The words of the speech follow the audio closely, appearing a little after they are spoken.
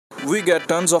We get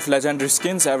tons of legendary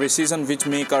skins every season which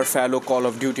make our fellow Call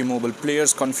of Duty mobile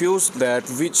players confused that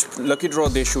which lucky draw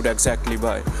they should exactly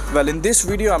buy. Well, in this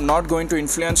video I'm not going to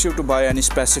influence you to buy any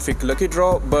specific lucky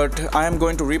draw, but I am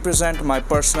going to represent my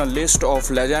personal list of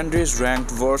legendaries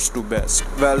ranked worst to best.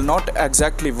 Well, not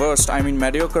exactly worst, I mean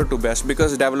mediocre to best,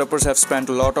 because developers have spent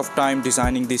a lot of time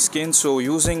designing these skins, so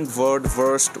using word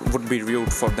worst would be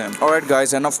rude for them. Alright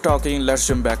guys, enough talking, let's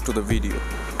jump back to the video.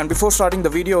 And before starting the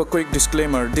video, a quick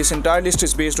disclaimer, this entire list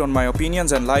is based on my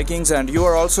opinions and likings, and you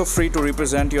are also free to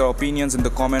represent your opinions in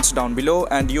the comments down below,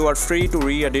 and you are free to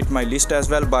re-edit my list as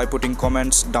well by putting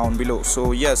comments down below.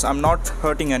 So yes, I'm not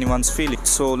hurting anyone's feelings,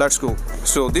 so let's go.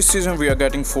 So this season we are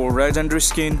getting 4 legendary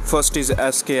skin. First is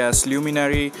SKS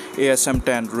Luminary,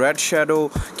 ASM10 Red Shadow,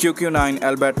 QQ9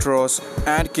 Albatross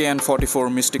and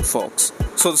KN44 Mystic Fox.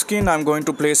 So the skin I'm going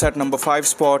to place at number 5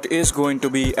 spot is going to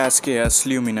be SKS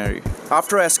Luminary.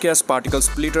 After SKS Particle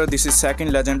Splitter, this is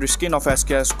second legendary skin of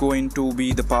SKS going to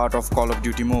be the part of Call of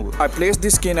Duty Mobile. I placed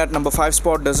this skin at number 5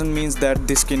 spot doesn't mean that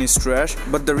this skin is trash,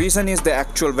 but the reason is the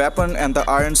actual weapon and the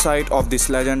iron sight of this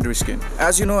legendary skin.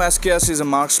 As you know, SKS is a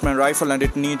marksman rifle and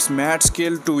it needs mad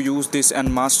skill to use this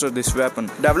and master this weapon.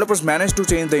 Developers managed to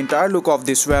change the entire look of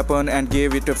this weapon and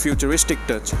gave it a futuristic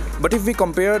touch. But if we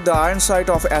compare the iron sight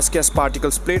of SKS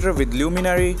Particle Splitter with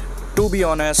Luminary, to be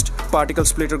honest, Particle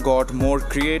Splitter got more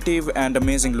creative and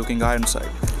amazing looking iron sight.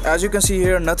 As you can see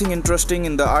here, nothing interesting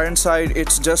in the iron sight,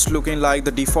 it's just looking like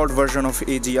the default version of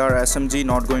AGR SMG,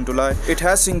 not going to lie. It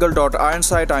has single dot iron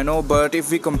sight, I know, but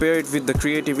if we compare it with the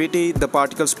creativity, the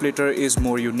Particle Splitter is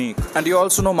more unique. And you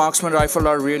also know marksman rifle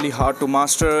are really hard to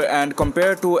master, and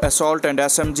compared to assault and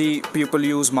SMG, people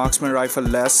use marksman rifle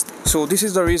less. So this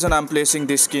is the reason I'm placing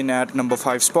this skin at number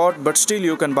 5 spot, but still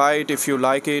you can buy it if you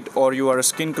like it, or you are a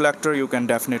skin collector, you can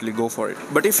definitely go for it.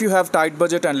 But if you have tight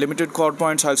budget and limited COD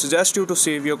points, I'll suggest you to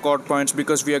save your COD points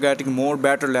because we are getting more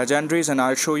better legendaries and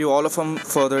I'll show you all of them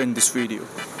further in this video.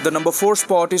 The number 4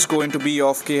 spot is going to be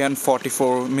of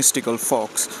KN44 Mystical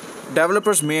Fox.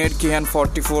 Developers made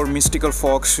KN44 Mystical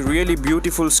Fox really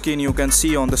beautiful skin, you can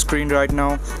see on the screen right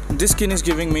now. This skin is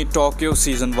giving me Tokyo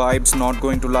season vibes, not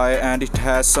going to lie, and it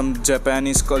has some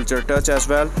Japanese culture touch as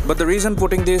well. But the reason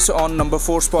putting this on number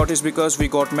 4 spot is because we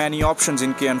got many options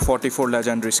in KN44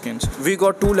 legendary skins. We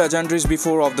got 2 legendaries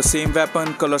before of the same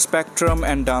weapon, Color Spectrum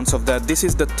and Dance of Death. This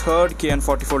is the third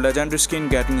KN44 legendary skin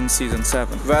getting in season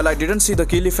 7. Well, I didn't see the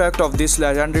kill effect of this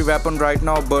legendary weapon right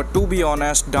now, but to be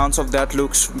honest, Dance of Death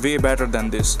looks way better than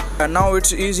this. And now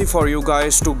it's easy for you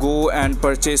guys to go and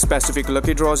purchase specific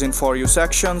lucky draws in For You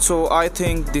section, so I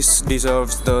think this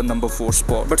deserves the number 4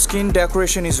 spot. But skin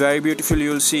decoration is very beautiful,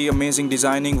 you'll see amazing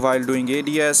designing while doing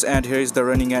ADS, and here is the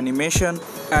running animation,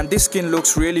 and this skin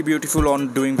looks really beautiful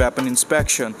on doing weapon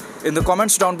inspection. In the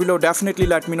comments down below, definitely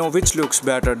let me know which looks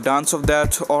better, Dance of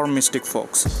Death or Mystic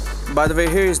Fox. By the way,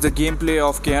 here is the gameplay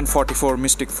of KN44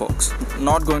 Mystic Fox.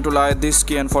 Not going to lie, this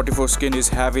KN44 skin is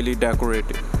heavily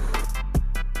decorated.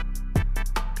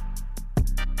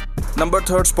 Number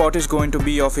 3rd spot is going to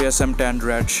be of ASM10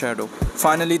 Red Shadow.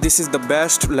 Finally, this is the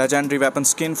best legendary weapon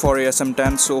skin for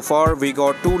ASM10 so far. We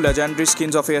got 2 legendary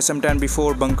skins of ASM10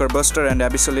 before, Bunker Buster and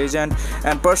Abyssal Agent,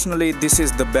 and personally this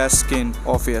is the best skin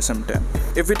of ASM10.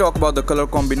 If we talk about the color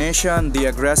combination, the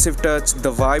aggressive touch,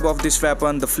 the vibe of this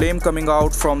weapon, the flame coming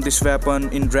out from this weapon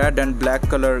in red and black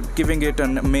color, giving it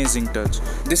an amazing touch.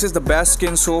 This is the best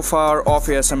skin so far of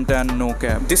ASM10, no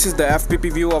cap. This is the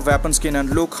FPP view of weapon skin,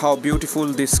 and look how beautiful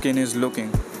this skin is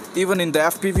looking. Even in the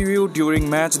FPV view during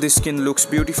match, this skin looks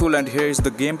beautiful, and here is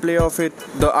the gameplay of it.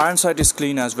 The iron sight is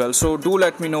clean as well, so do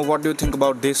let me know what do you think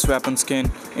about this weapon skin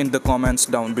in the comments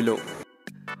down below.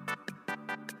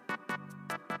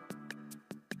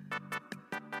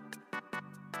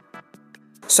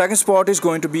 Second spot is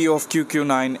going to be of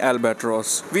QQ9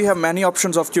 Albatross. We have many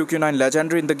options of QQ9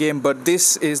 legendary in the game, but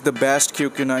this is the best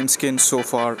QQ9 skin so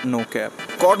far, no cap.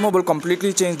 COD Mobile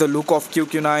completely changed the look of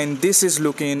QQ9. This is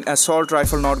looking assault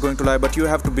rifle, not going to lie, but you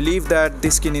have to believe that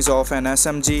this skin is of an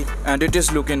SMG and it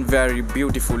is looking very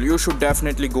beautiful. You should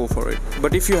definitely go for it.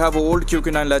 But if you have an old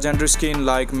QQ9 legendary skin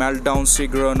like Meltdown,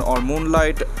 Sigrun or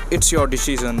Moonlight, it's your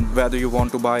decision whether you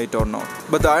want to buy it or not.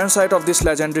 But the iron sight of this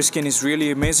legendary skin is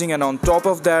really amazing, and on top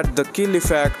of that, the kill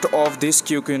effect of this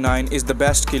QQ9 is the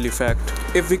best kill effect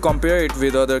if we compare it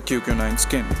with other QQ9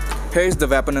 skin. Here is the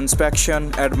weapon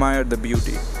inspection, admire the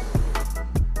beauty.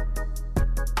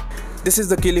 This is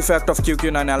the kill effect of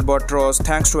QQ9 Albatross,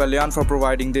 thanks to Allian for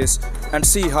providing this, and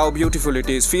see how beautiful it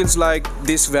is. Feels like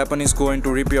this weapon is going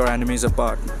to rip your enemies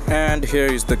apart. And here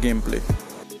is the gameplay.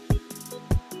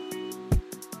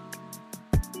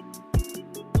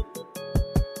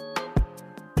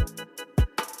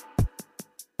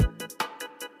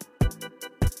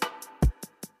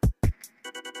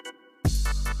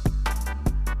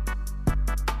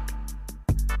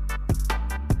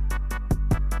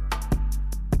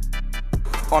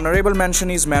 Honorable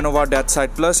mention is Manowar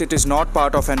Deathsight Plus. It is not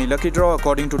part of any lucky draw.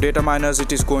 According to data miners,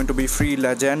 it is going to be free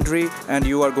legendary and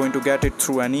you are going to get it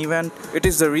through an event. It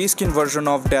is the reskin version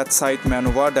of Deathsight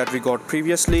Manowar that we got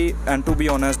previously, and to be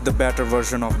honest, the better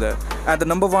version of that. And the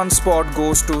number 1 spot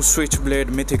goes to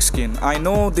Switchblade Mythic skin. I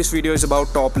know this video is about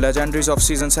top legendaries of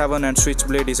Season 7 and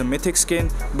Switchblade is a mythic skin,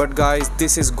 but guys,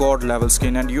 this is god level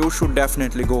skin and you should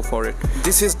definitely go for it.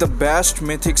 This is the best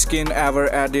mythic skin ever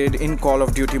added in Call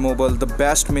of Duty Mobile, the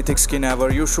best mythic skin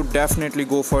ever. You should definitely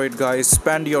go for it, guys.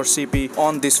 Spend your CP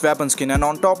on this weapon skin, and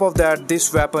on top of that,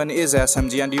 this weapon is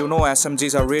SMG, and you know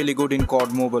SMGs are really good in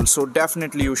COD Mobile, so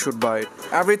definitely you should buy it.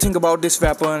 Everything about this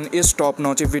weapon is top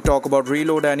notch. If we talk about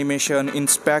reload animation,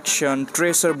 inspection,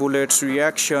 tracer bullets,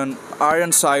 reaction,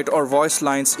 iron sight or voice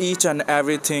lines, each and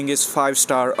everything is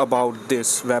 5-star about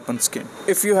this weapon skin.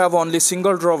 If you have only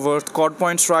single draw worth COD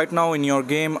points right now in your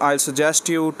game, I'll suggest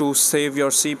you to save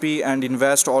your CP and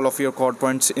invest all of your COD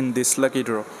points in this lucky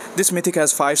draw. This mythic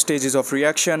has 5 stages of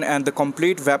reaction and the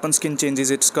complete weapon skin changes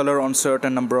its color on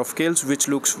certain number of kills, which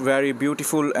looks very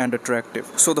beautiful and attractive.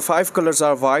 So the 5 colors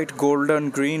are white,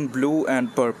 golden, green, blue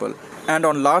and purple. And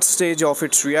on last stage of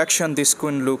its reaction, this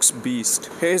skin looks beast.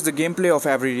 Here is the gameplay of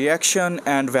every reaction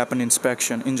and weapon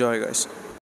inspection. Enjoy, guys.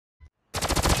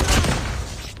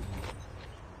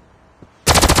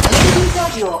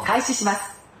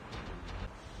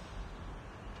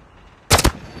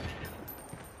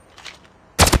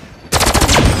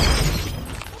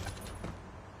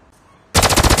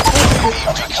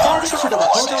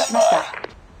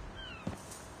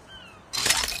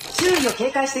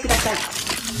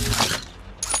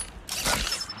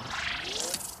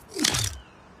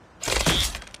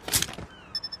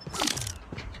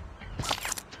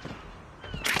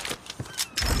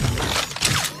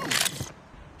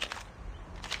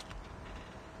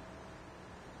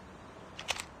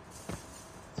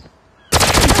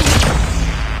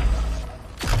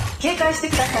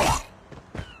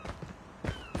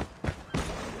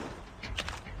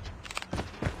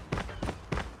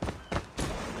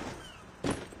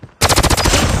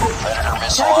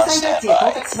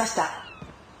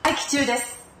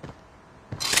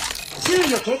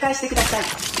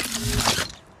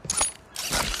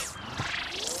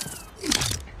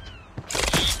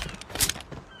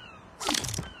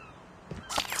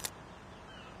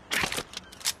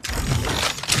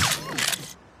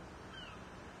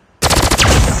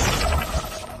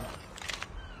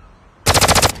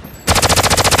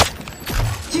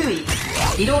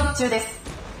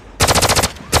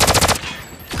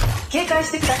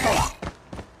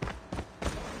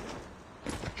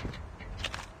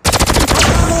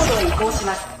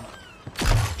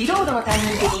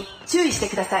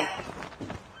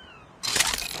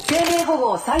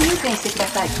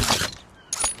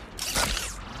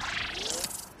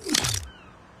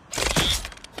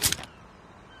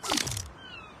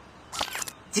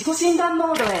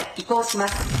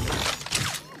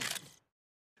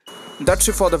 That's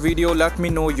it for the video. Let me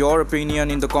know your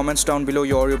opinion in the comments down below.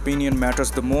 Your opinion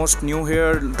matters the most. New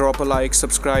here, drop a like,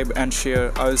 subscribe and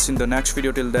share. I will see you in the next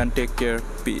video. Till then, take care.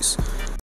 Peace.